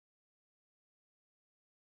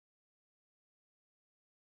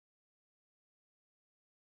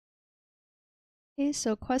Okay,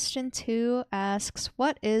 so question 2 asks,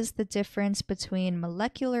 what is the difference between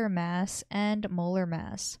molecular mass and molar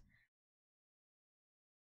mass?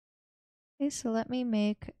 Okay, so let me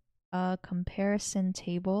make a comparison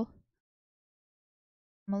table.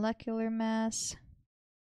 Molecular mass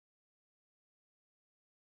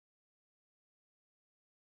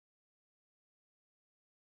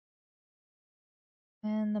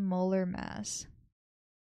and the molar mass.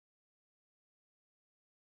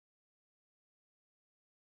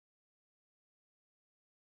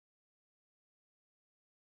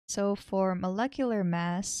 So for molecular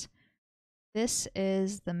mass, this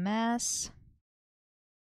is the mass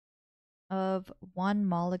of one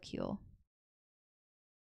molecule.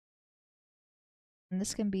 And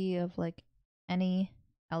this can be of like any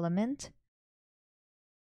element.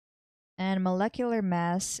 And molecular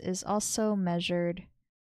mass is also measured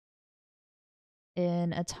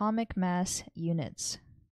in atomic mass units,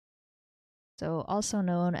 so also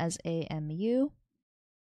known as AMU.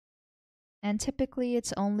 And typically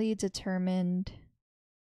it's only determined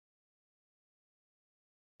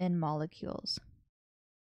in molecules.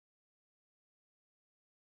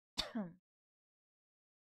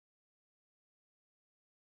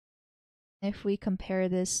 If we compare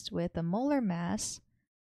this with a molar mass,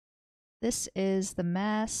 this is the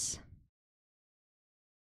mass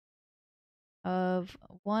of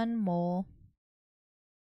 1 mole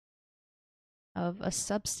of a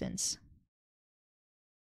substance.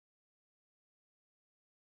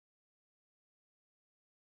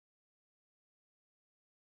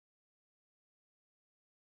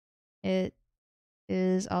 It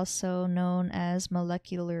is also known as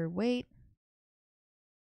molecular weight,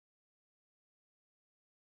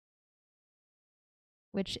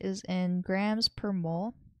 which is in grams per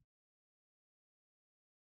mole.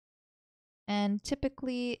 And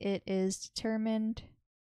typically it is determined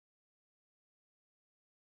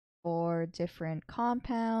for different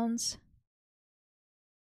compounds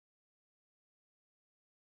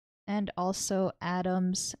and also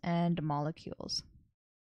atoms and molecules.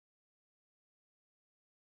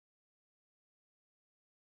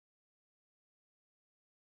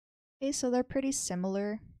 Okay, so they're pretty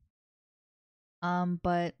similar,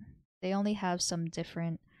 but they only have some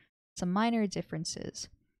minor differences.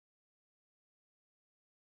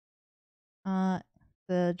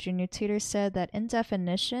 The junior tutor said that in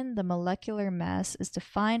definition, the molecular mass is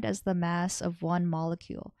defined as the mass of one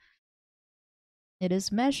molecule. It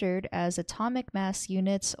is measured as atomic mass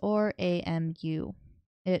units, or AMU.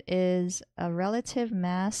 It is a relative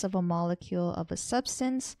mass of a molecule of a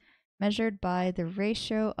substance measured by the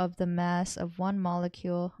ratio of the mass of one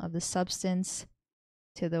molecule of the substance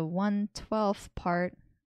to the 1/12th part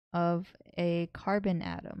of a carbon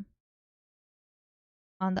atom.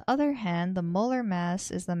 On the other hand, the molar mass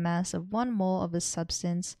is the mass of 1 mole of a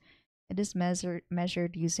substance. It is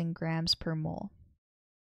measured using grams per mole.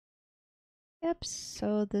 Yep,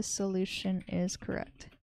 so this solution is correct.